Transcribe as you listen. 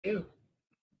You.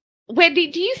 Wendy,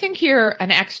 do you think you're an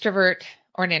extrovert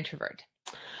or an introvert?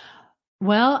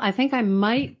 Well, I think I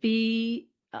might be.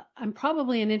 I'm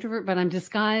probably an introvert, but I'm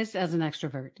disguised as an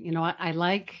extrovert. I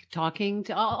like talking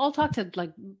to. I'll talk to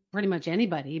like pretty much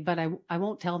anybody, but I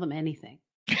won't tell them anything.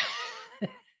 So,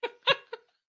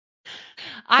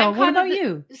 I'm what kind of about the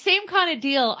you? same kind of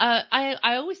deal. I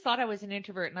always thought I was an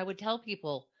introvert, and I would tell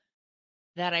people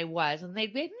that I was, and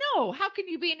they'd be, "No, how can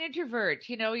you be an introvert?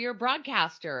 You're a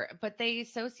broadcaster." But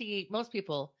most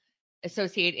people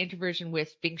associate introversion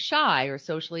with being shy or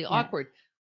socially Yeah. awkward,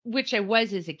 which I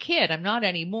was as a kid. I'm not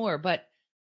anymore, but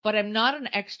I'm not an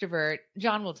extrovert.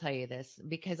 John will tell you this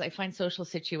because I find social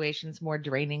situations more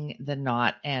draining than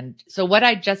not. And so what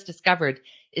I just discovered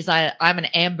is I'm an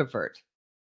ambivert.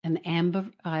 An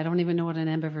ambivert. I don't even know what an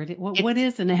ambivert is. What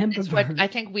It's is an it's what I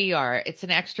ambivert? think we are. It's an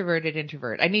extroverted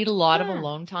introvert. I need a lot of Ah,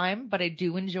 alone time, but I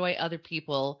do enjoy other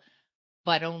people,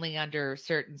 but only under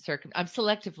certain I'm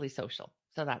selectively social.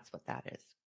 So that's what that is.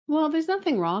 well, there's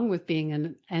nothing wrong with being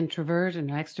an introvert and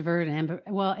an extrovert and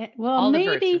well, All the verts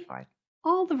are maybe fine.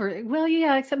 all the well,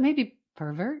 yeah, except maybe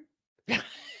pervert.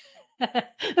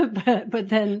 but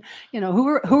then who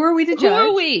are we to Who are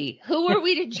judge? we? Who are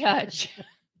we to judge?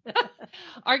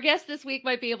 Our guest this week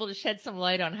might be able to shed some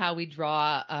light on how we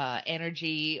draw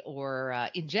energy or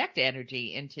inject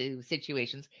energy into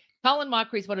situations. Colin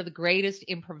Mochrie is one of the greatest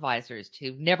improvisers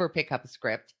to never pick up a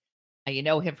script. You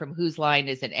know him from Whose Line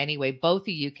Is It Anyway, both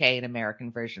the UK and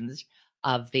American versions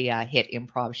of the hit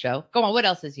improv show. Go on, what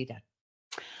else has he done?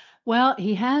 Well,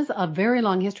 he has a very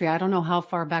long history. I don't know how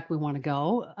far back we want to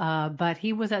go, but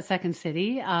he was at Second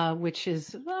City, which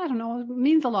is, I don't know,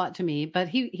 means a lot to me. But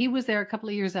he was there a couple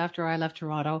of years after I left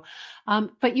Toronto.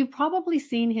 But you've probably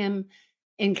seen him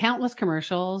in countless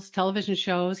commercials, television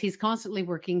shows. He's constantly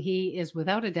working. He is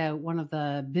without a doubt one of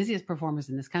the busiest performers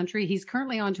in this country. He's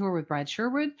currently on tour with Brad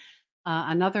Sherwood,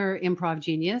 another improv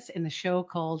genius, in the show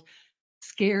called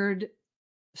Scared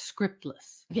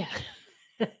Scriptless. Yeah.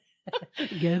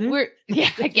 Get it?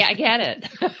 I get it.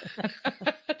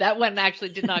 That one actually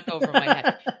did not go over my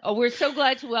head. Oh, we're so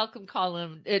glad to welcome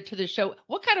Colin to the show.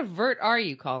 What kind of vert are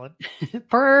you, Colin?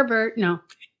 Pervert. No.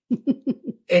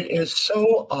 It is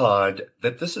so odd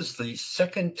that this is the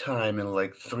second time in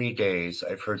like 3 days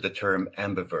I've heard the term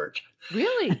ambivert.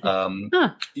 Really? Huh.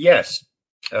 Yes,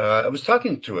 I was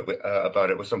talking to it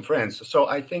about it with some friends. So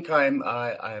I think I'm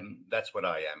that's what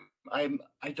I am.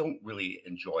 I don't really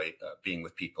enjoy being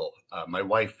with people. My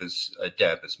wife is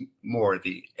Deb is more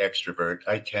the extrovert.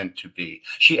 I tend to be.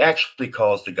 She actually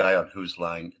calls the guy on Whose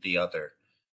Line the other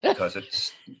because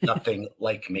it's nothing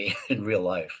like me in real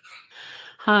life.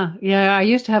 Huh. Yeah, I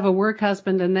used to have a work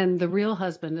husband and then the real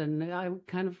husband, and I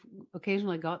kind of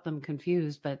occasionally got them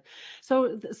confused. But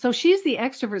so she's the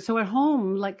extrovert. So at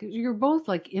home, like you're both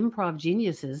like improv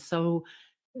geniuses. So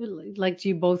like, do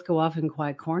you both go off in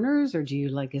quiet corners, or do you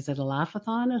like? Is it a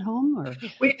laughathon at home, or?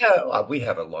 We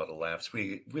have a lot of laughs.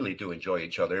 We really do enjoy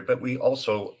each other, but we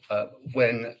also,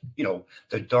 when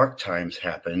the dark times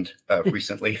happened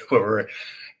recently, where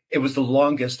it was the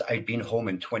longest I'd been home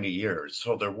in 20 years.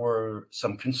 So there were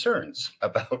some concerns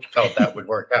about how that would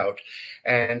work out.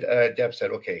 And Deb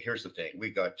said, okay, here's the thing.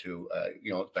 We got to,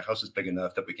 the house is big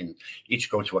enough that we can each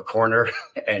go to a corner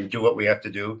and do what we have to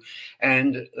do.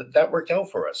 And that worked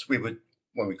out for us. When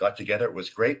we got together, it was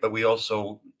great, but we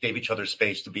also gave each other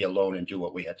space to be alone and do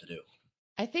what we had to do.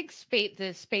 I think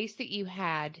the space that you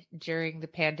had during the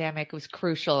pandemic was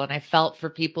crucial. And I felt for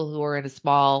people who were in a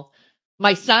small,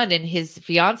 my son and his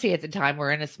fiance at the time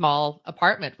were in a small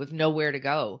apartment with nowhere to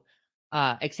go,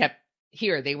 except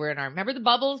here. They were in remember the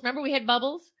bubbles? Remember we had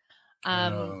bubbles?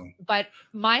 Oh. But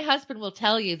my husband will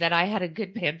tell you that I had a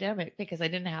good pandemic because I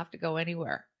didn't have to go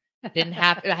anywhere. I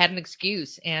had an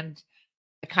excuse and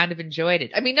I kind of enjoyed it.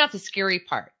 I mean, not the scary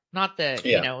part, not the,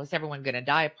 Yeah. is everyone going to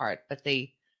die part, but the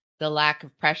lack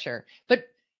of pressure. But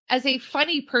as a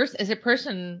funny person, as a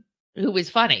person who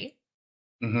is funny,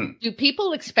 Mm-hmm. do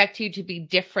people expect you to be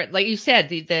different? Like you said,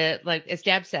 the like as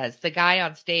Deb says, the guy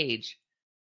on stage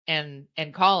and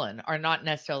Colin are not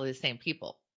necessarily the same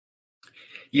people.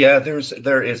 Yeah, there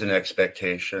is an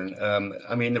expectation.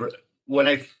 I mean, when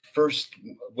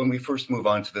we first moved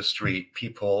onto the street,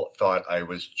 people thought I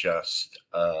was just,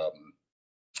 I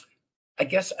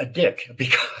guess, a dick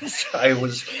because I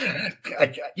was,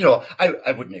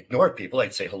 I wouldn't ignore people.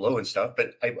 I'd say hello and stuff,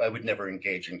 but I would never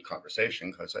engage in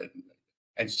conversation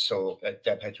and so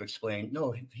Deb had to explain,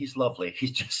 no, he's lovely.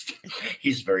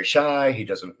 He's very shy. He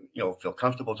doesn't, feel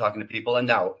comfortable talking to people. And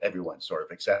now everyone sort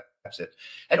of accepts it.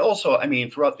 And also, I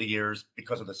mean, throughout the years,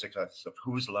 because of the success of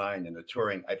Whose Line and the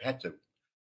touring, I've had to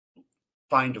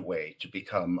find a way to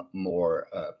become more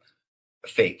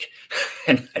fake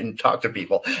and talk to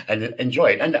people and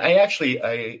enjoy it. And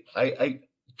I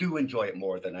do enjoy it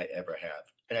more than I ever have.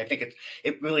 And I think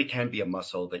it really can be a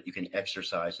muscle that you can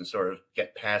exercise and sort of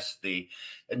get past the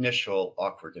initial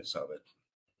awkwardness of it.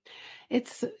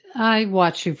 I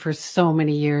watched you for so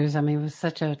many years. I mean, it was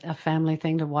such a family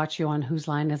thing to watch you on Whose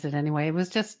Line Is It Anyway? It was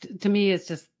just, to me, it's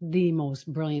just the most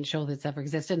brilliant show that's ever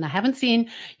existed. And I haven't seen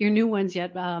your new ones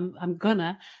yet. I'm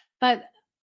gonna, but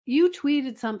you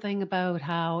tweeted something about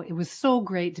how it was so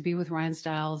great to be with Ryan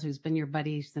Stiles, who's been your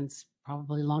buddy since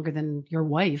probably longer than your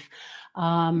wife,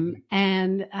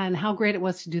 and how great it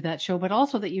was to do that show, but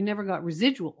also that you never got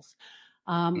residuals.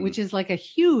 Which is like a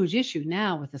huge issue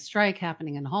now with the strike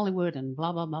happening in Hollywood and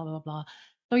blah, blah, blah, blah, blah.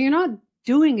 So you're not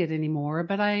doing it anymore,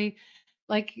 but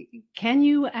can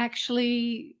you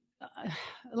actually,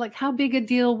 how big a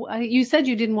deal? You said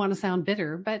you didn't want to sound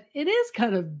bitter, but it is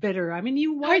kind of bitter. I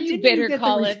mean, why Are you didn't bitter, you get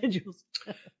Colin? the residuals?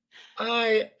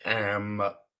 I am.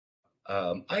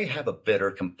 I have a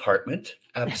bitter compartment.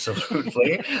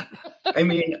 Absolutely. I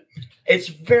mean, it's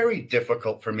very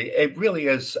difficult for me. It really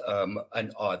is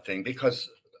an odd thing because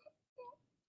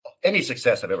any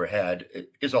success I've ever had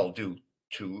is all due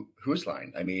to Whose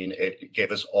Line. I mean, it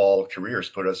gave us all careers,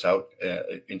 put us out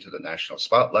into the national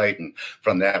spotlight, and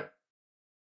from that.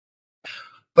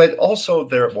 But also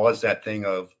there was that thing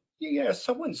of, yeah,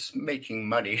 someone's making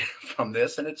money from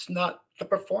this, and it's not the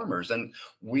performers, and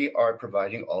we are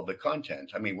providing all the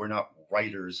content. I mean, we're not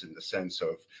writers in the sense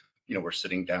of, we're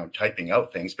sitting down typing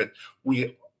out things, but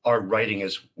we are writing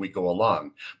as we go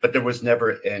along. But there was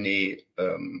never any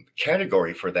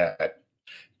category for that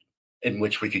in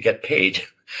which we could get paid.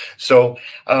 So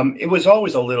it was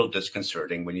always a little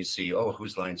disconcerting when you see, oh,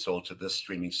 Whose Line sold to this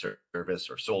streaming service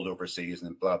or sold overseas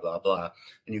and blah, blah, blah.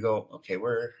 And you go, okay,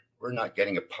 we're not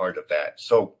getting a part of that.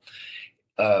 So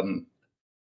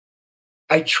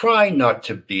I try not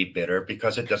to be bitter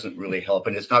because it doesn't really help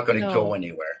and it's not going to go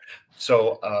anywhere.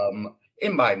 So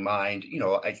in my mind,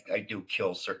 I do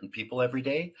kill certain people every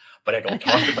day, but I don't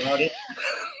talk about it.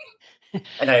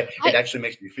 And it actually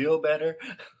makes me feel better.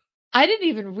 I didn't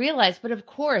even realize, but of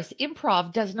course,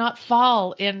 improv does not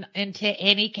fall into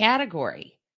any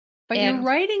category. But you're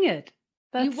writing it.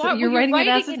 You're writing it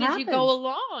as you go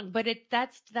along, but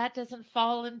that doesn't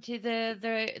fall into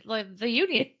the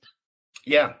union.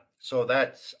 Yeah. So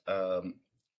that's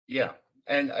yeah,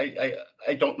 and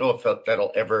I don't know if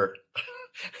that'll ever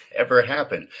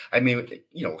happen. I mean,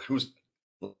 Whose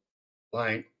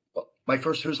Line? My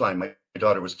first Whose Line, my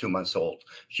daughter was 2 months old.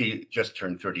 She just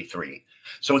turned 33.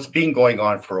 So it's been going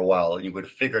on for a while, and you would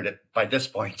have figured it by this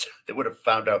point. They would have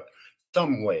found out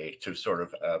some way to sort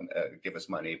of give us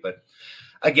money. But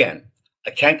again,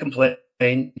 I can't complain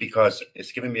because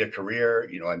it's given me a career.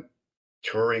 I'm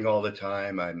touring all the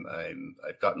time.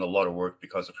 I've gotten a lot of work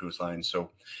because of Whose Line. So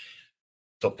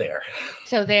there.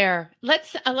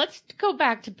 Let's go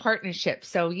back to partnerships.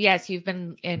 So yes, you've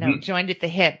been joined at the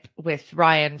hip with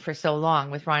Ryan for so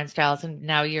long, with Ryan Stiles, and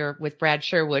now you're with Brad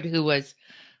Sherwood, who was.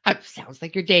 Sounds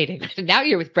like you're dating. Now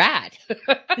you're with Brad.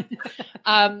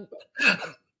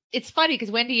 It's funny because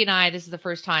Wendy and I, this is the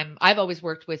first time I've always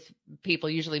worked with people,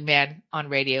 usually men, on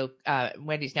radio.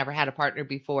 Wendy's never had a partner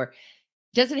before.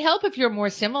 Does it help if you're more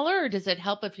similar, or does it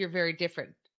help if you're very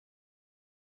different?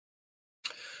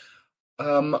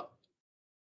 I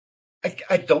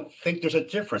don't think there's a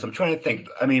difference. I'm trying to think.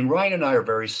 I mean, Ryan and I are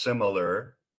very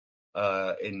similar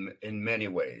in many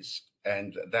ways,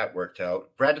 and that worked out.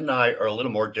 Brad and I are a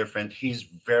little more different. He's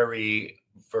very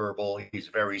verbal. He's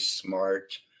very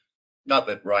smart. Not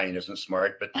that Ryan isn't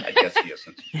smart, but I guess he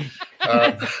isn't.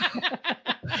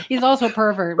 He's also a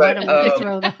pervert. But, Why don't we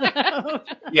throw that out?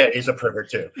 Yeah, he's a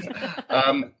pervert too.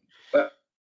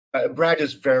 Brad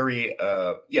is very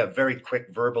quick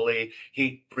verbally.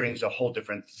 He brings a whole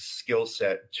different skill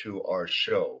set to our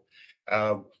show.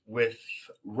 With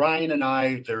Ryan and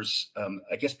I, there's,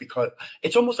 I guess because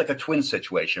it's almost like a twin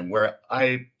situation where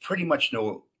I pretty much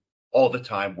know all the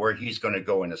time where he's going to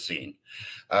go in a scene.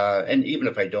 And even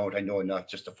if I don't, I know enough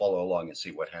just to follow along and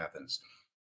see what happens.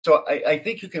 So I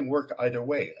think you can work either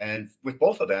way. And with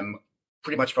both of them,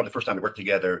 pretty much from the first time we worked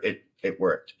together, it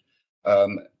worked.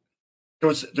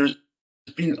 There's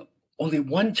been only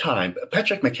one time,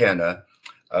 Patrick McKenna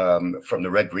from the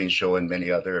Red Green Show and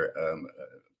many other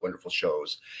wonderful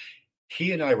shows,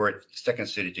 he and I were at Second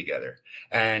City together,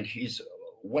 and he's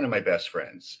one of my best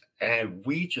friends, and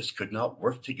we just could not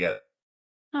work together.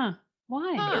 Huh?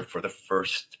 Why? For the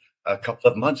first couple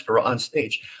of months we were on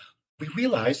stage. we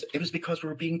realized it was because we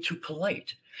were being too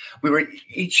polite. We were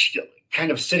each kind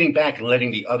of sitting back and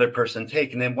letting the other person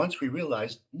take. And then once we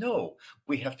realized, no,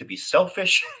 we have to be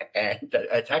selfish and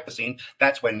attack the scene,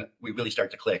 that's when we really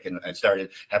start to click and started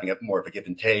having more of a give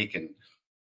and take. And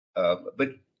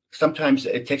but sometimes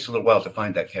it takes a little while to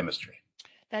find that chemistry.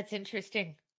 That's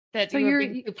interesting. That So you're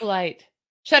being too polite.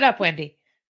 Shut up, Wendy.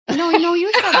 No,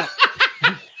 you shut up.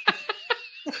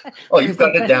 Oh, you've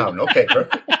got it down. Okay,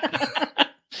 perfect.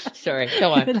 Sorry,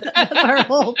 go on. That's our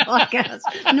whole podcast.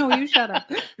 No, you shut up.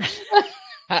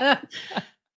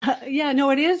 Yeah, no,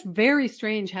 it is very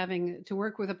strange having to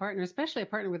work with a partner, especially a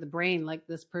partner with a brain like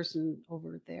this person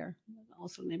over there,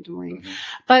 also named Maureen. Mhm.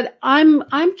 But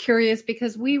I'm curious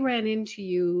because we ran into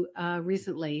you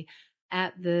recently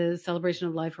at the Celebration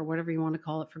of Life or whatever you want to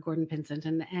call it for Gordon Pinsent,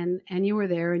 and you were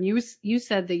there, and you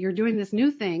said that you're doing this new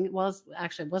thing. Well,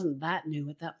 actually, it wasn't that new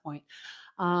at that point,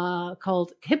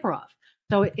 called Hyprov.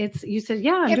 So you said,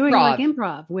 yeah, I'm doing like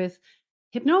improv with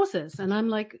hypnosis. And I'm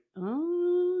like,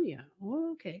 oh yeah,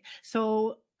 okay.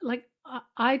 So like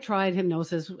I tried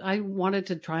hypnosis. I wanted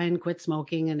to try and quit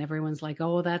smoking, and everyone's like,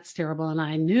 oh, that's terrible. And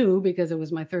I knew because it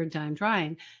was my third time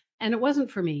trying, and it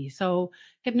wasn't for me. So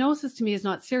hypnosis to me is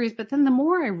not serious. But then the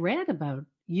more I read about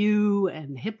you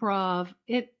and Hyprov,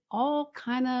 it all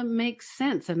kind of makes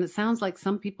sense. And it sounds like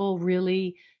some people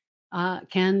really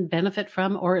can benefit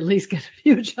from, or at least get a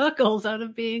few chuckles out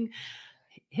of being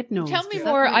hypnotized. Tell me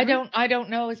more. I don't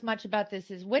know as much about this.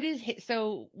 What is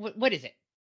it?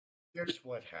 Here's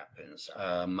what happens.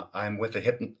 I'm with a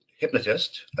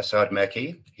hypnotist, Asad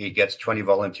Meki. He gets 20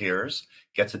 volunteers,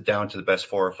 gets it down to the best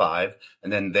 4 or 5,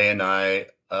 and then they and I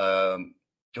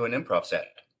do an improv set.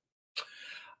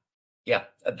 Yeah,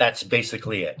 that's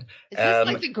basically it. Is this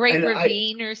like the Great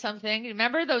Ravine or something?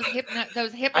 Remember those hypno?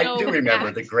 I do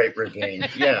remember the Great Ravine.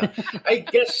 Yeah, I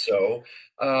guess so.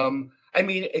 I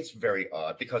mean, it's very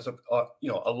odd because of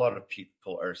a lot of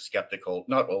people are skeptical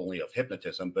not only of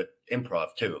hypnotism but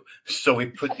improv too. So we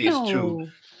put these two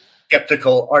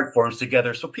skeptical art forms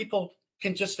together so people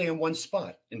can just stay in one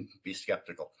spot and be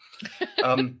skeptical.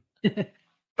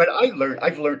 But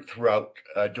I've learned throughout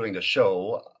doing the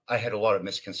show. I had a lot of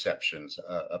misconceptions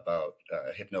about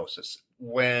hypnosis.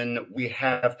 When we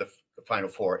have the final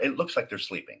 4, it looks like they're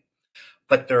sleeping,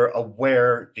 but they're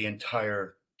aware the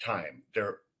entire time.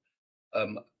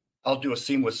 I'll do a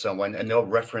scene with someone and they'll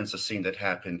reference a scene that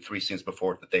happened 3 scenes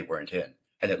before that they weren't in,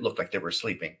 and it looked like they were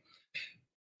sleeping.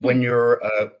 When you're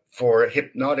for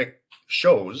hypnotic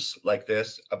shows like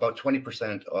this, about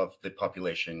 20% of the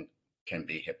population can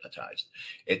be hypnotized.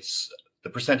 The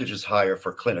percentage is higher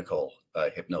for clinical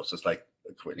hypnosis, like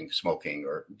quitting smoking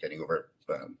or getting over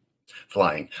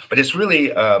flying. But it's really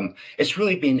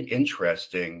been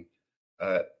interesting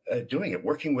doing it,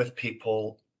 working with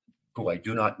people who I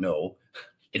do not know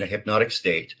in a hypnotic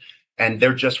state, and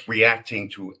they're just reacting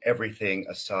to everything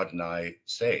Asad and I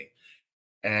say.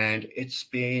 And it's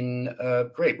been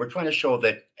great. We're trying to show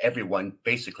that everyone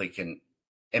basically can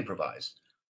improvise,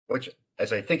 which,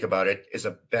 as I think about it, is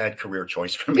a bad career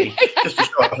choice for me, just to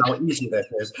show how easy that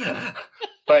is.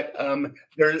 But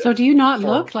so do you not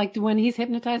look like when he's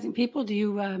hypnotizing people? Do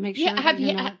you make sure?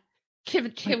 Yeah,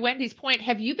 to Wendy's point,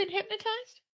 have you been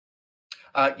hypnotized?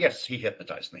 Yes, he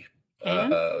hypnotized me.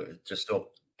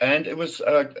 And it was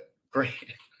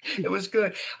great. It was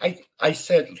good. I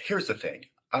said, here's the thing.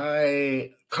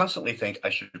 I constantly think I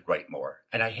should write more,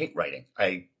 and I hate writing.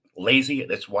 I'm lazy.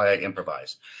 That's why I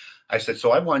improvise. I said,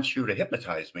 so I want you to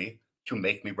hypnotize me to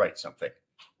make me write something,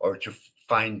 or to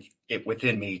find it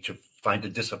within me to find the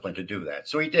discipline to do that.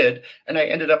 So he did, and I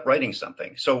ended up writing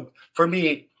something. So for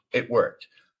me, it worked.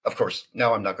 Of course,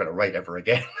 now I'm not going to write ever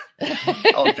again.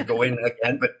 I'll have to go in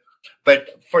again,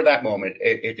 but for that moment,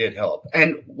 it did help.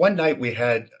 And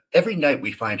every night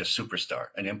we find a superstar,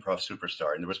 an improv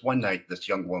superstar. And there was one night this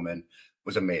young woman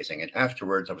was amazing. And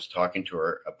afterwards, I was talking to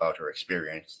her about her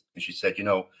experience. And she said,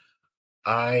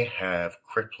 I have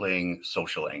crippling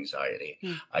social anxiety.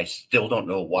 I still don't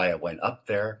know why I went up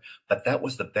there, but that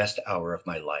was the best hour of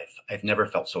my life. I've never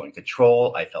felt so in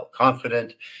control. I felt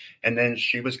confident. And then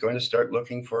she was going to start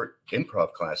looking for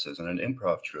improv classes and an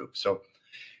improv troupe. So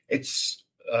it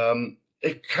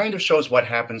kind of shows what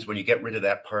happens when you get rid of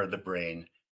that part of the brain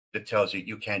that tells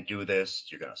you can't do this,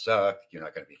 you're going to suck, you're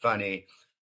not going to be funny.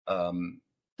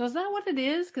 So is that what it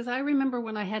is? Because I remember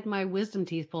when I had my wisdom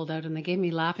teeth pulled out and they gave me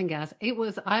laughing gas.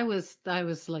 I was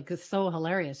like, it's so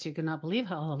hilarious. You could not believe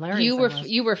how hilarious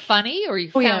you were funny, or you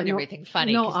found everything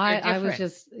funny? No, I was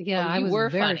just I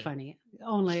was very funny.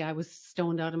 Only I was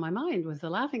stoned out of my mind with the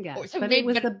laughing gas. So but it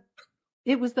was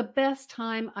It was the best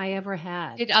time I ever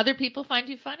had. Did other people find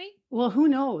you funny? Well, who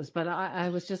knows? But I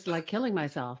was just like killing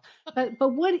myself. But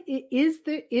what is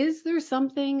there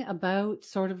something about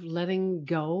sort of letting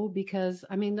go? Because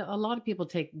I mean, a lot of people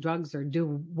take drugs or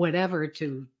do whatever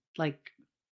to like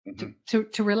Mhm.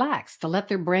 to relax, to let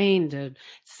their brain to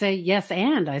say yes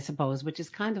and I suppose, which is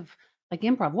kind of like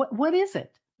improv. What is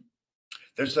it?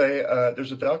 There's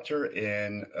a doctor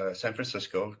in San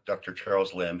Francisco, Dr.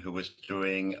 Charles Lim, who was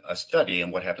doing a study on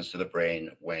what happens to the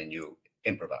brain when you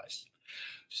improvise.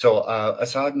 So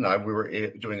Assad and I, we were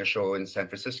doing a show in San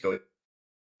Francisco.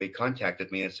 He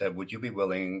contacted me and said, "Would you be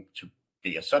willing to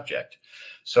be a subject?"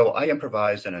 So I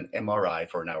improvised in an MRI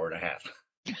for an hour and a half,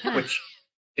 which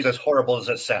is as horrible as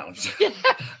it sounds.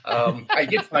 I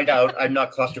did find out I'm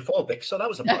not claustrophobic, so that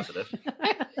was a positive.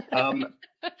 Um,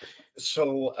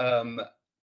 so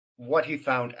what he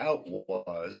found out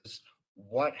was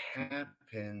what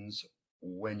happens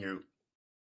when you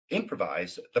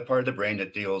improvise, the part of the brain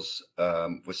that deals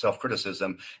with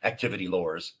self-criticism, activity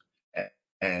lowers,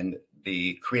 and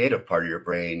the creative part of your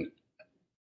brain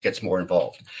gets more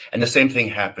involved. And the same thing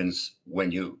happens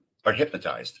when you are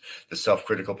hypnotized. The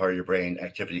self-critical part of your brain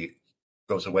activity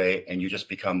goes away and you just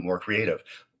become more creative.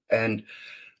 And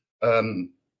I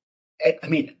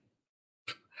mean,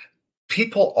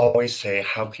 people always say,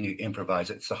 how can you improvise?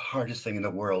 It's the hardest thing in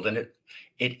the world. And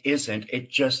it isn't. It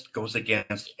just goes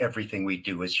against everything we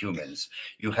do as humans.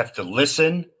 You have to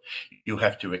listen, you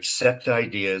have to accept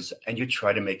ideas, and you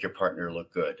try to make your partner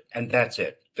look good. And that's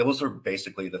it. Those are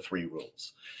basically the three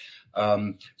rules.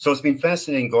 So it's been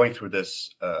fascinating going through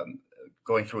this,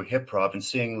 going through Hyprov and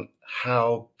seeing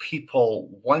how people,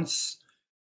 once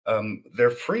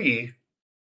they're free,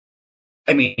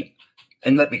 I mean,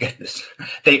 and let me get this,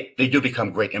 they do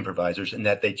become great improvisers in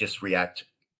that they just react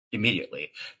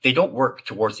immediately. They don't work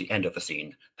towards the end of the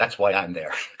scene. That's why I'm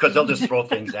there, because they'll just throw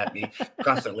things at me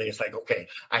constantly. It's like, okay,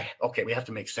 we have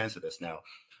to make sense of this now.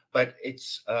 But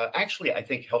it's actually, I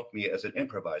think, helped me as an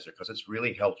improviser, because it's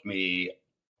really helped me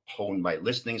hone my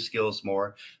listening skills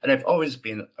more. And I've always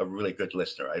been a really good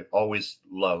listener. I've always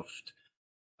loved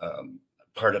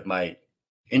part of my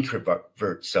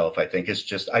introvert self, I think, is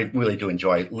just I really do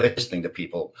enjoy listening to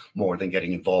people more than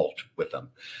getting involved with them.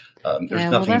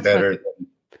 There's nothing better than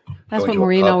that's what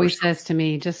Maureen always says to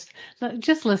me. Just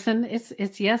listen.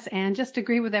 It's yes and just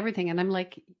agree with everything. And I'm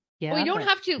like, yeah. Well,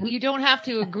 you don't have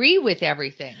to agree with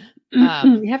everything.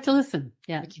 You have to listen.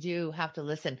 Yeah. But you do have to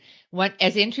listen.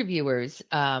 As interviewers,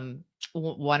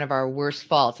 one of our worst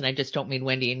faults, and I just don't mean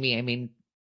Wendy and me, I mean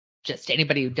just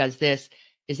anybody who does this,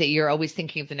 is that you're always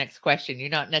thinking of the next question. You're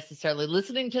not necessarily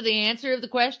listening to the answer of the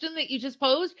question that you just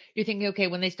posed. You're thinking, okay,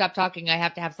 when they stop talking, I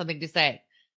have to have something to say.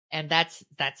 And that's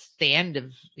the end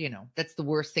of, that's the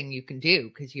worst thing you can do,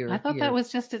 because I thought that was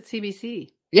just at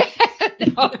CBC. Yeah,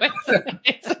 no,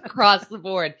 it's across the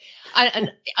board.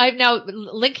 I'm now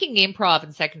linking improv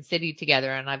and Second City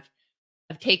together, and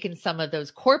I've taken some of those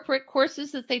corporate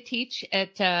courses that they teach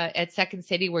at Second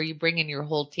City, where you bring in your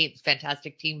whole team. It's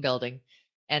fantastic team building,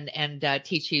 and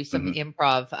teach you some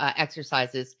improv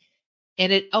exercises.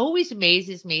 And it always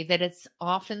amazes me that it's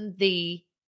often the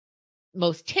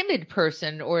most timid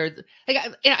person, or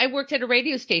I worked at a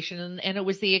radio station, and it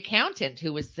was the accountant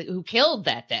who killed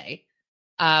that day.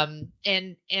 And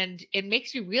it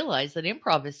makes you realize that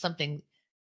improv is something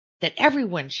that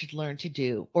everyone should learn to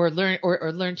do, or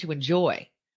learn to enjoy,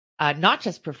 not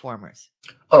just performers.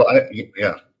 Oh,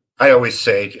 yeah. I always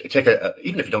say,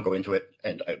 even if you don't go into it,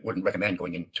 and I wouldn't recommend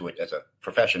going into it as a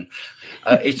profession,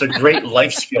 it's a great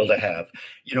life skill to have.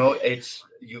 It's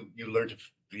you learn to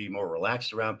be more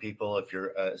relaxed around people. If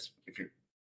you're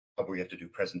where you have to do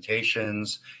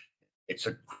presentations, it's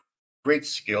a great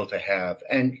skill to have.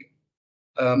 And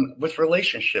with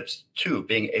relationships too,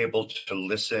 being able to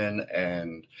listen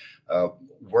and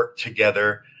work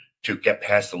together to get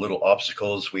past the little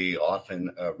obstacles we often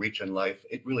reach in life,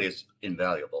 it really is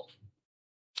invaluable.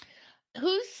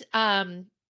 Who's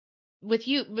with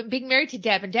you being married to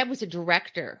Deb, and Deb was a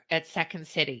director at Second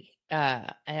City,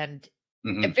 and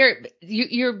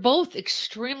you're both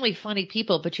extremely funny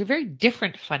people, but you're very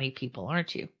different funny people,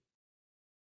 aren't you?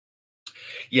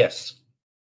 Yes.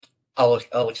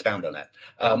 I'll expound on that.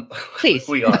 Please.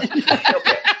 We are.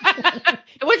 It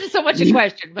wasn't so much a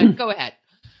question, but go ahead.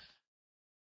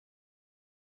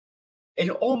 In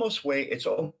almost way, it's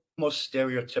almost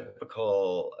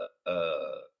stereotypical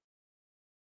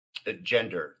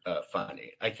gender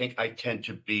funny. I think I tend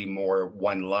to be more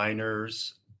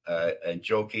one-liners and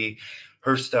jokey.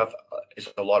 Her stuff is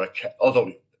a lot of,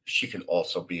 although she can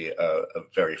also be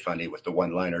very funny with the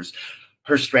one-liners.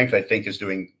 Her strength, I think, is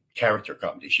doing character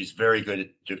comedy. She's very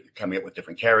good at coming up with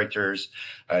different characters.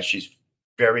 She's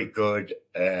very good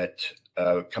at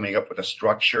coming up with a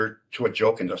structure to a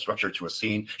joke and a structure to a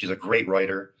scene. She's a great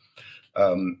writer.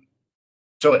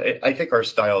 So I think our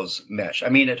styles mesh. I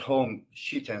mean, at home,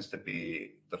 she tends to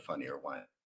be the funnier one.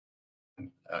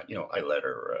 I let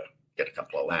her get a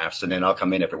couple of laughs, and then I'll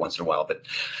come in every once in a while. But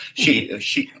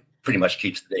she pretty much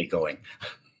keeps the day going.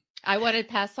 I want to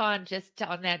pass on just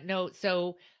on that note.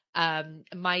 So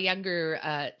my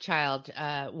younger child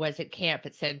was at camp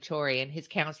at Centauri, and his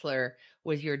counselor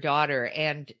was your daughter.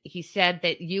 And he said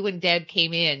that you and Deb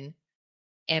came in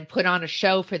and put on a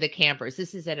show for the campers.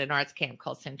 This is at an arts camp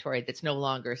called Centauri that's no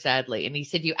longer, sadly. And he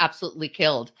said you absolutely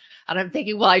killed. And I'm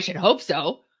thinking, well, I should hope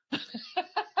so.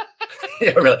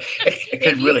 Yeah, really. It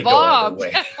could really go either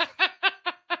way.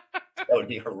 That would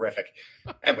be horrific.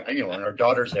 And our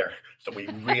daughter's there, so we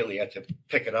really had to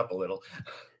pick it up a little.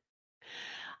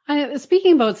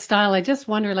 Speaking about style, I just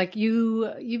wonder, like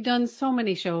you've done so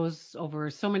many shows over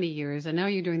so many years, and now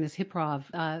you're doing this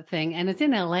Hyprov thing, and it's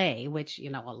in LA, which,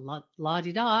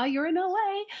 la-di-da, you're in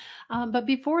LA. But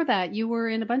before that, you were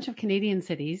in a bunch of Canadian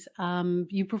cities.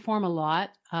 You perform a lot,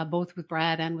 both with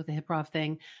Brad and with the Hyprov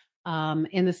thing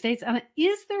in the States. And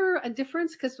is there a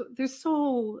difference? Because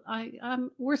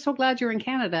we're so glad you're in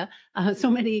Canada. So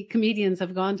many comedians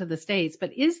have gone to the States,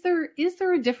 but is there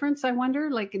a difference? I wonder,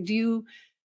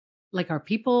 are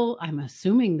people, I'm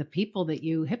assuming the people that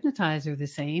you hypnotize are the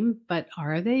same, but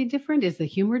are they different? Is the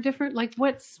humor different? Like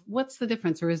what's the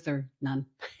difference, or is there none?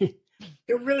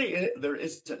 There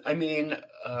is. I mean,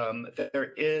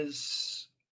 there is,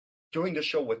 doing the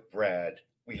show with Brad,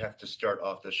 we have to start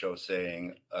off the show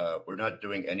saying, we're not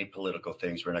doing any political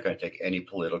things. We're not going to take any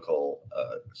political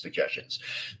suggestions,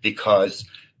 because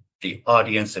the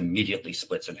audience immediately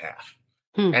splits in half.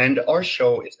 And our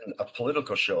show isn't a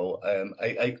political show.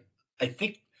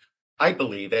 I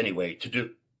believe anyway, to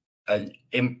do an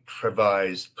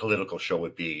improvised political show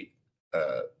would be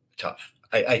tough.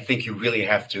 I think you really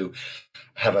have to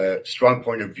have a strong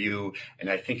point of view, and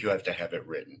I think you have to have it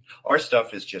written. Our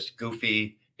stuff is just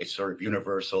goofy. It's sort of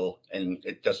universal, and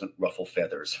it doesn't ruffle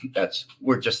feathers.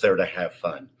 We're just there to have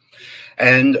fun.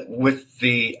 And with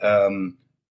the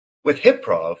with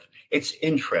Hyprov, it's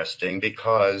interesting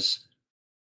because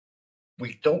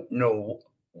we don't know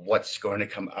what's going to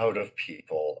come out of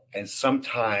people. And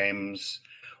sometimes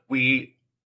we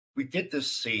did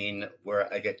this scene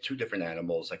where I get two different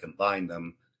animals, I combine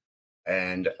them,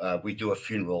 and we do a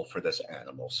funeral for this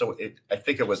animal. So I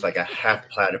think it was like a half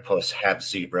platypus, half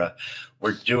zebra.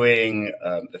 We're doing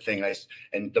the thing,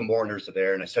 and the mourners are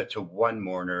there. And I said to one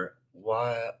mourner,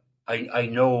 "Why? I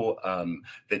know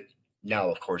that now,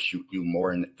 of course, you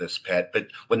mourn this pet, but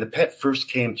when the pet first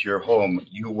came to your home,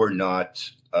 you were not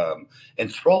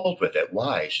enthralled with it.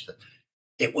 Why?" She said,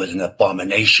 "It was an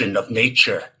abomination of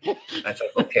nature." I thought,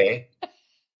 okay,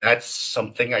 that's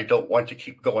something I don't want to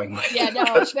keep going with. Yeah, no.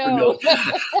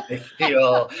 I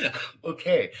feel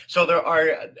okay. So there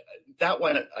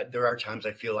are times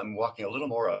I feel I'm walking a little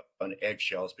more on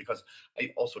eggshells, because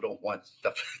I also don't want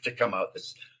stuff to come out.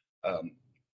 This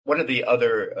one of the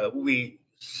other we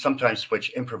sometimes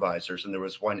switch improvisers, and there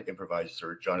was one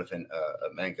improviser, Jonathan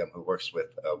Mangum, who works with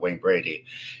Wayne Brady,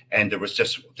 and there was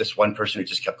just this one person who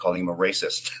just kept calling him a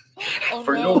racist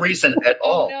for no reason at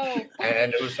all. No.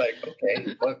 And it was like,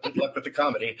 okay, well, good luck with the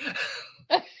comedy.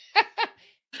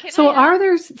 Are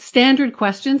there standard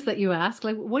questions that you ask?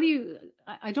 Like,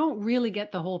 I don't really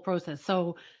get the whole process.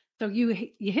 So you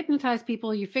hypnotize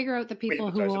people, you figure out the people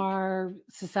who are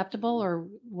susceptible or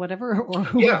whatever, or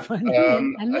who are funny.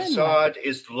 Assad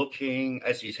is looking,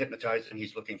 as he's hypnotizing,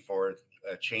 he's looking for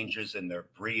changes in their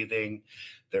breathing.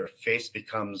 Their face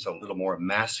becomes a little more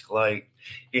mask-like.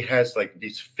 He has like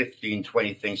these 15,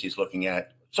 20 things he's looking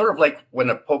at, sort of like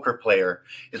when a poker player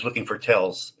is looking for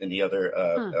tells in the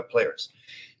other players.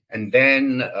 And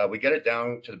then we get it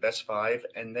down to the best 5,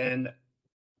 and then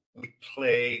we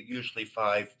play usually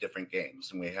 5 different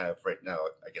games, and we have right now,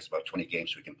 I guess, about 20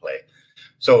 games we can play.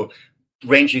 So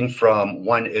ranging from,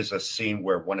 one is a scene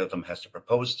where one of them has to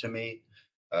propose to me.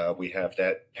 We have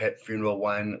that pet funeral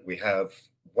one. We have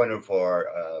one of our,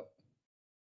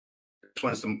 this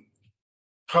one's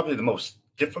probably the most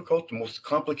difficult, the most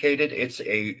complicated. It's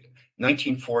a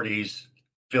 1940s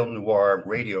film noir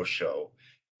radio show.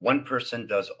 One person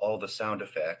does all the sound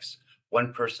effects.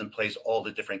 One person plays all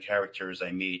the different characters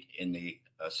I meet in the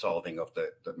solving of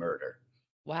the murder.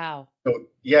 Wow. So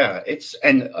yeah,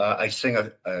 I sing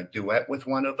a duet with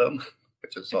one of them,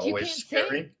 which is always scary.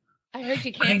 Sing? I heard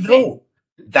you can't. I know.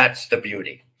 That's the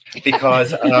beauty,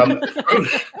 because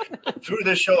through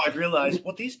the show, I've realized,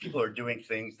 well, these people are doing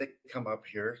things. They come up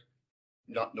here,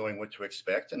 not knowing what to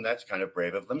expect, and that's kind of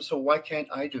brave of them. So why can't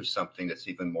I do something that's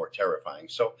even more terrifying?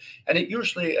 So, and it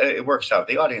usually it works out.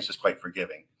 The audience is quite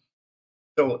forgiving.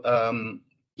 So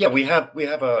yeah, we have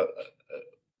a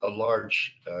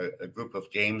large a group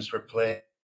of games we're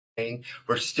playing.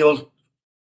 We're still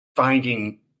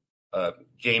finding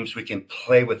games we can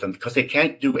play with them because they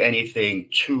can't do anything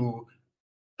too,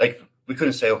 like, we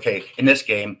couldn't say, okay, in this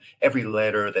game, every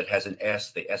letter that has an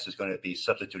S, the S is going to be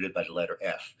substituted by the letter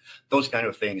F. Those kind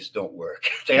of things don't work.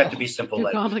 They have to be simple. Too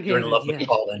Like, complicated, you're in love with yeah.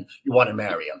 Colin, you want to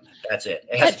marry him. That's it.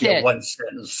 It has to be a one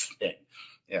sentence thing.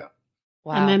 Yeah.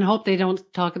 Wow. And then hope they don't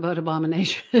talk about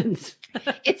abominations.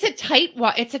 It's a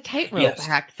tightrope Yes.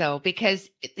 act, though, because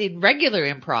in regular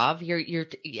improv, you're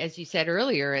as you said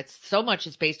earlier, it's so much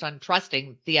is based on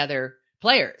trusting the other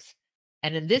players,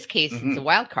 and in this case, it's a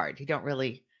wild card. You don't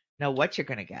really know what you're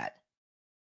going to get.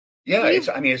 Yeah,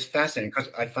 it's fascinating because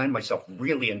I find myself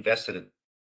really invested in.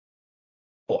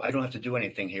 Well, I don't have to do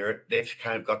anything here. They've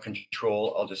kind of got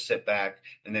control. I'll just sit back,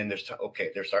 and then they're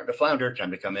starting to flounder. Time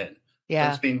to come in. Yeah,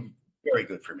 so it's been very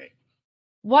good for me.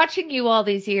 Watching you all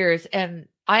these years, and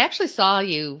I actually saw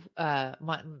you,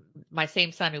 my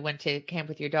same son who went to camp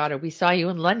with your daughter, we saw you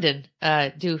in London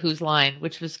do Whose Line,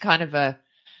 which was kind of a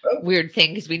weird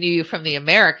thing because we knew you from the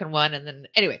American one. And then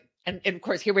anyway, and of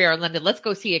course, here we are in London. Let's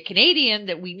go see a Canadian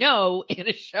that we know in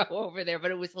a show over there, but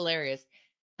it was hilarious.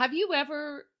 Have you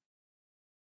ever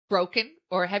broken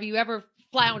or have you ever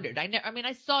floundered?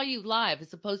 I saw you live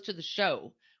as opposed to the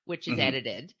show, which is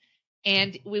edited.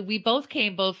 And we both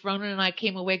Ronan and I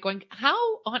came away going,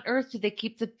 how on earth do they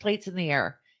keep the plates in the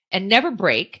air and never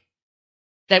break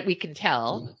that we can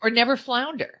tell or never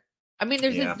flounder? I mean,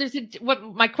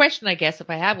 my question, I guess,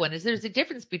 if I have one, is there's a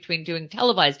difference between doing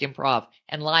televised improv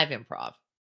and live improv.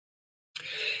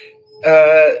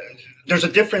 There's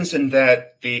a difference in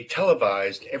that the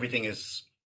televised, everything is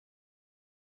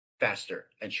faster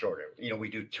and shorter. We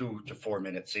do 2 to 4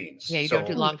 minute scenes. Yeah, you don't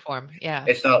do long form. Yeah.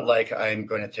 It's not like I'm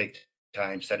going to take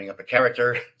time setting up a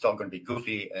character. It's all going to be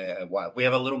goofy and wild. We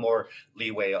have a little more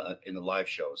leeway in the live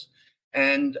shows.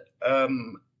 And a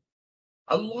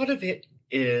lot of it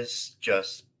is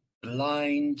just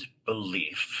blind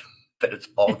belief that it's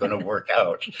all going to work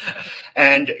out.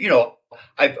 And,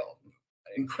 I'm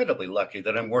incredibly lucky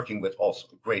that I'm working with also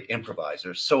great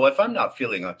improvisers. So if I'm not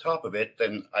feeling on top of it,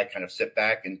 then I kind of sit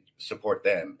back and support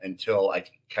them until I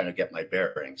kind of get my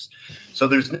bearings. So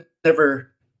there's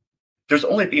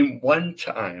only been one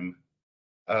time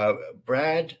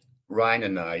Brad, Ryan,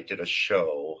 and I did a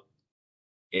show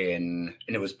and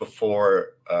it was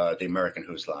before the American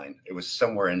Whose Line. It was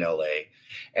somewhere in LA,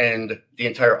 and the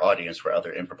entire audience were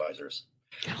other improvisers.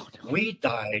 Oh, no. We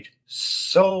died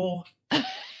so. It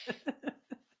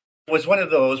was one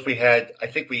of those I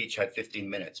think we each had 15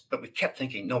 minutes, but we kept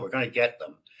thinking, no, we're going to get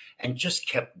them, and just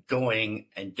kept going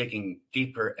and digging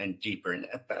deeper and deeper. And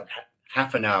about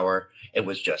half an hour, it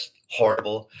was just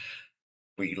horrible.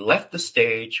 We left the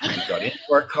stage, we got into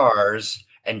our cars,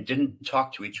 and didn't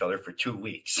talk to each other for 2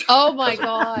 weeks. Oh my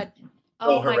God.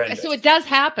 Oh my God. So it does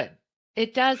happen.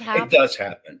 It does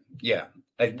happen. Yeah.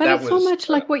 But it's so much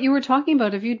like what you were talking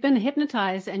about. If you'd been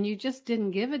hypnotized and you just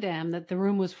didn't give a damn that the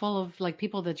room was full of like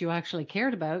people that you actually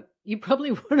cared about, you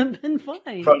probably would have been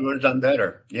fine. Probably would have done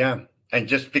better. Yeah. And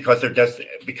just because there does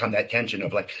become that tension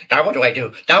of like, now what do I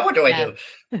do? Now what do I do?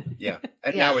 Yeah.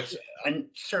 And now and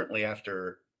certainly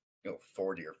after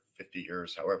 40 or 50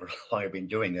 years, however long I've been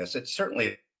doing this, it's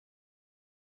certainly.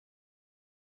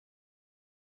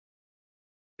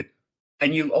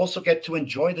 And you also get to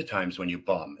enjoy the times when you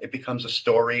bomb. It becomes a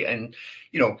story, and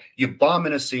you bomb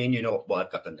in a scene. Well,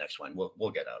 I've got the next one.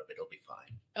 We'll get out of it. It'll be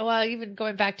fine. Well, even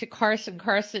going back to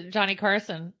Johnny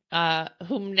Carson,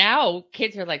 whom now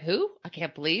kids are like, who? I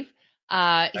can't believe.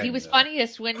 He was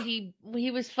funniest when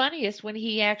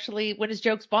when his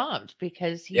jokes bombed,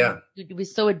 because he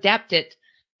was so adept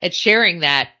at sharing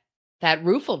that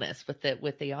ruefulness with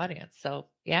the audience. So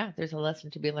yeah, there's a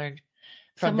lesson to be learned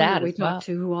from Someone that we as well. talked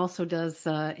to who also does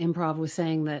improv was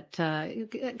saying that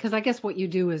because I guess what you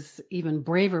do is even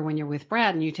braver when you're with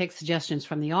Brad and you take suggestions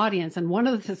from the audience, and one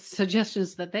of the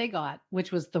suggestions that they got,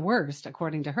 which was the worst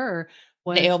according to her,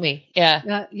 was Naomi.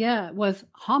 Was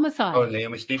homicide. Oh,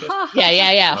 Naomi Stevens.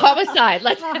 Yeah. Homicide.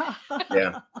 Let's.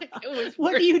 Yeah. It was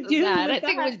what do you do? I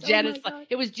think it was genocide.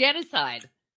 It was genocide.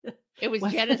 It was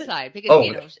genocide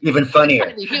because even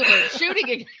funnier. Shooting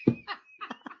again.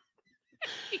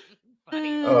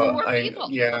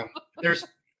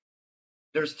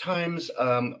 There's times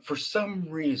for some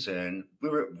reason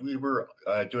we were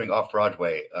doing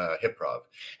off-Broadway Hyprov,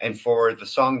 and for the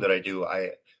song that I do, I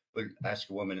would ask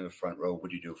a woman in the front row, what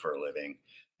do you do for a living?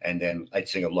 and then I'd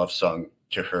sing a love song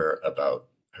to her about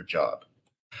her job.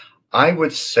 I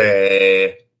would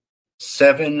say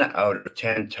 7 out of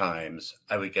 10 times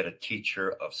I would get a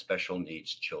teacher of special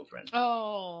needs children.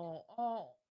 Oh.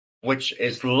 Which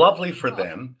is lovely for Oh.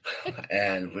 them,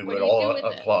 and we What would do you do all with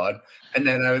it? applaud. And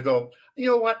then I would go, you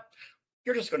know what?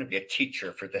 You're just going to be a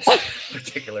teacher for this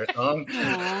particular song.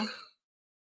 Aw.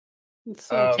 It's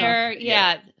so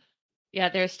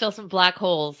tough. There's still some black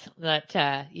holes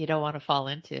that you don't want to fall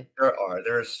into.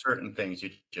 There are certain things you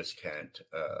just can't.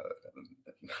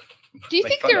 Do you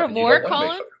make think fun there of, are and you more, don't wanna make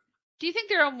Colin? fun of. Do you think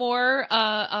there are more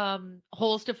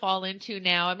holes to fall into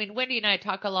now? I mean, Wendy and I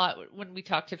talk a lot when we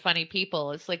talk to funny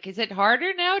people. It's like, is it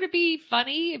harder now to be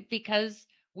funny because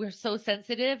we're so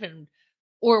sensitive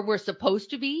or we're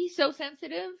supposed to be so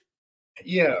sensitive?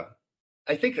 Yeah,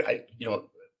 I think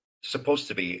supposed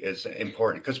to be is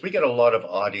important because we get a lot of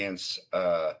audience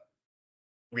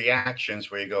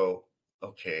reactions where you go,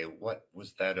 okay, what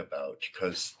was that about?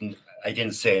 Because I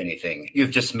didn't say anything. You've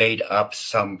just made up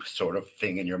some sort of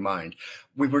thing in your mind.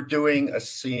 We were doing a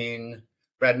scene,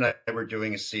 Brad and I were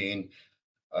doing a scene,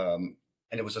 and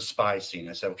it was a spy scene.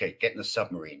 I said, okay, get in the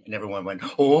submarine. And everyone went,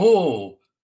 oh.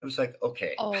 It was like,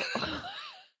 okay. Oh.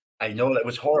 I know that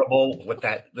was horrible with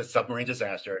the submarine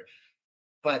disaster,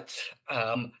 but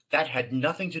that had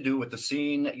nothing to do with the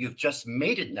scene. You've just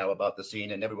made it now about the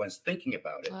scene and everyone's thinking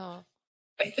about it. Oh.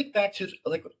 I think back to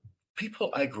like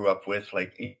people I grew up with,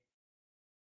 like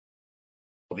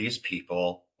these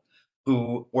people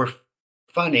who were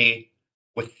funny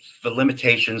with the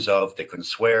limitations of they couldn't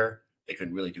swear, they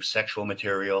couldn't really do sexual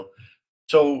material.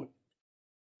 So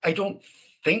I don't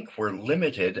think we're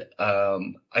limited.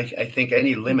 I think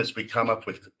any limits we come up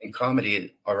with in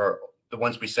comedy are the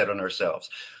ones we set on ourselves.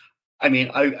 I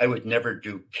mean, I would never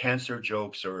do cancer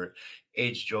jokes or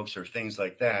age jokes or things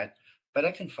like that, but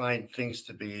I can find things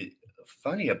to be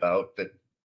funny about that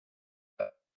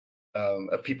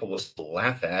people will still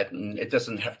laugh at, and it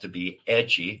doesn't have to be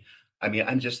edgy. I mean,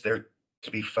 I'm just there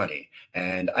to be funny,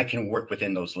 and I can work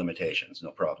within those limitations,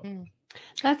 no problem.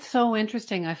 That's so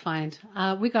interesting. I find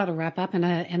we got to wrap up in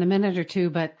a minute or two,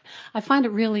 but I find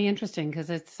it really interesting because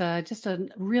it's just a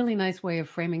really nice way of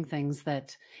framing things.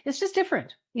 That it's just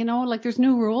different, like there's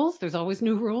new rules. There's always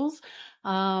new rules,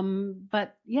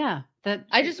 but yeah, that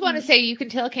I just want to say you can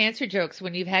tell cancer jokes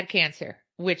when you've had cancer,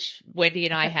 which Wendy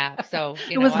and I have. So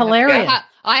it was hilarious.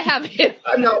 I have it.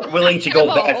 I'm not willing to go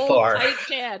that far.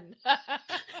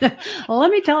 Well, let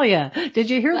me tell you.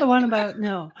 Did you hear the one about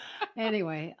no?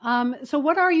 Anyway, so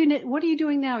what are you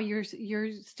doing now? You're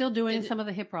still doing some of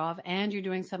the Hyprov, and you're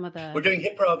doing some of the. We're doing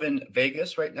Hyprov in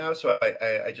Vegas right now. So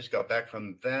I just got back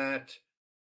from that.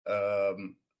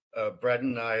 Brad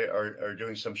and I are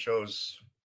doing some shows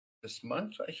this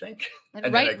month, I think.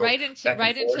 And right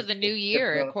into the new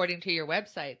year, according to your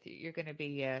website, you're going to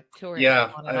be touring.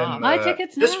 Yeah, on and off. Buy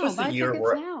tickets now. This was the year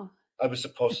where I was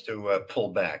supposed to pull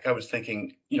back. I was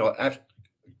thinking,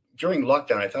 during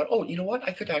lockdown, I thought, oh, you know what?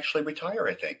 I could actually retire,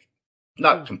 I think.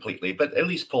 Not completely, but at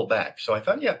least pull back. So I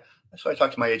thought, yeah. So I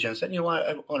talked to my agent and said, you know what?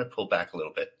 I want to pull back a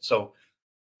little bit. So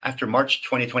after March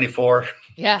 2024.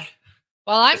 Yeah.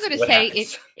 Well, I'm going to say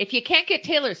if you can't get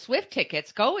Taylor Swift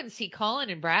tickets, go and see Colin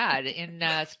and Brad in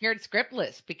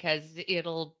Scriptless because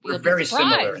we're very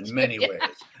similar in many ways.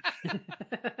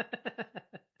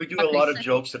 We do a lot of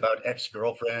jokes about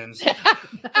ex-girlfriends.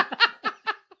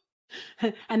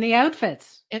 And the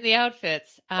outfits.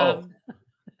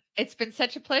 It's been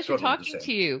such a pleasure talking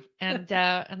to you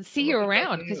and see you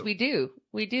around because we do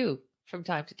from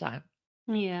time to time.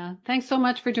 Yeah. Thanks so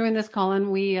much for doing this, Colin.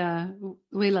 We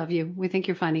love you. We think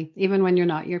you're funny. Even when you're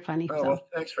not, you're funny. Oh, well,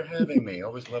 thanks for having me.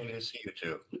 Always lovely to see you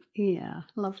too. Yeah.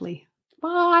 Lovely.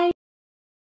 Bye.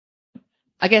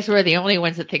 I guess we're the only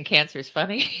ones that think cancer is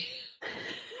funny.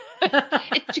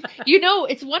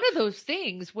 It's one of those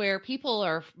things where people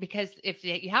are, because if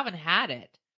you haven't had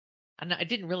it, and I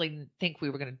didn't really think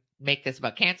we were going to make this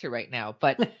about cancer right now,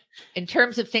 but in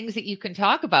terms of things that you can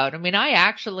talk about, I mean,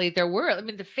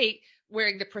 the fake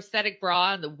wearing the prosthetic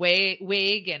bra and the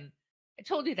wig. And I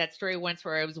told you that story once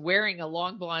where I was wearing a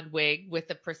long blonde wig with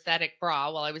a prosthetic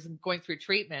bra while I was going through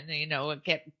treatment and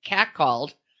get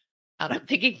catcalled. And I'm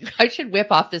thinking I should whip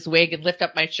off this wig and lift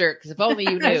up my shirt because if only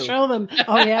you knew. Show them.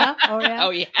 Oh yeah. Oh yeah. Oh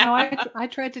yeah. No, I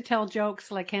tried to tell jokes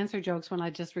like cancer jokes when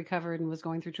I just recovered and was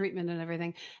going through treatment and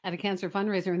everything at a cancer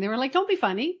fundraiser, and they were like, "Don't be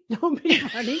funny, don't be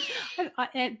funny."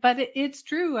 But it's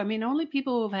true. I mean, only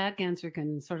people who've had cancer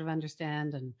can sort of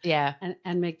understand and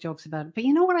make jokes about it. But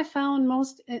you know what I found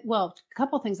a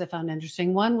couple of things I found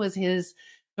interesting. One was his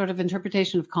sort of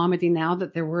interpretation of comedy now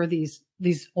that there were these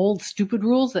old stupid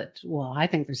rules that, well, I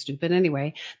think they're stupid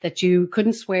anyway, that you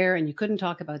couldn't swear and you couldn't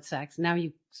talk about sex. Now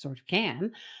you sort of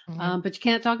can, but you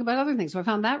can't talk about other things. So I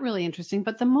found that really interesting.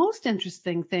 But the most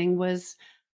interesting thing was,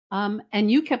 and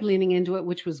you kept leaning into it,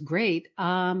 which was great,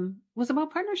 was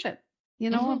about partnership,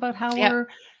 about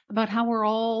how we're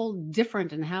all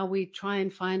different and how we try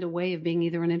and find a way of being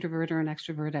either an introvert or an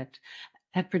extrovert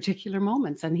at particular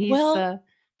moments. And he's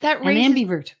that an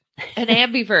ambivert. An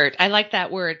ambivert. I like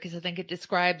that word because I think it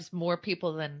describes more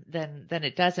people than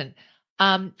it doesn't.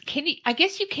 I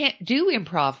guess you can't do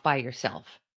improv by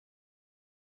yourself.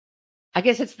 I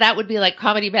guess that would be like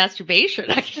comedy masturbation.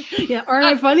 Yeah, aren't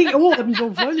I funny? Oh, I'm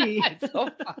so funny. It's so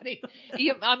funny.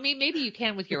 I mean, maybe you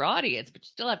can with your audience, but you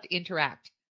still have to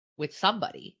interact with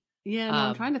somebody. Yeah, no,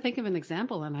 I'm trying to think of an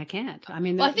example, and I can't. I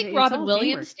mean, I think Robin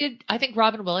Williams did. I think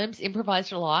Robin Williams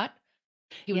improvised a lot.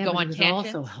 He would go on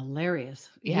tangents. Also hilarious.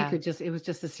 Yeah, it was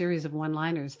just a series of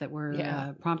one-liners that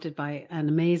were prompted by an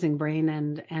amazing brain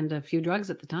and a few drugs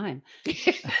at the time.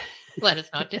 Let us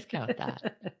not discount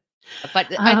that. But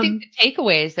I think the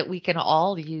takeaway is that we can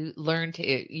all learn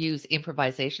to use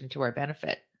improvisation to our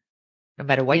benefit, no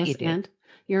matter what you do. And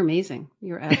you're amazing.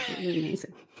 You're absolutely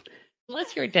amazing.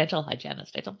 Unless you're a dental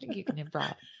hygienist, I don't think you can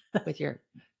improv with your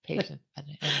patient.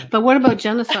 Anyway. But what about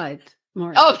genocide,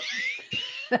 Maureen? Oh,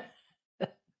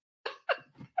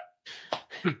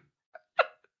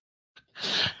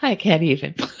 I can't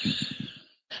even.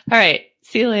 All right.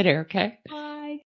 See you later. Okay.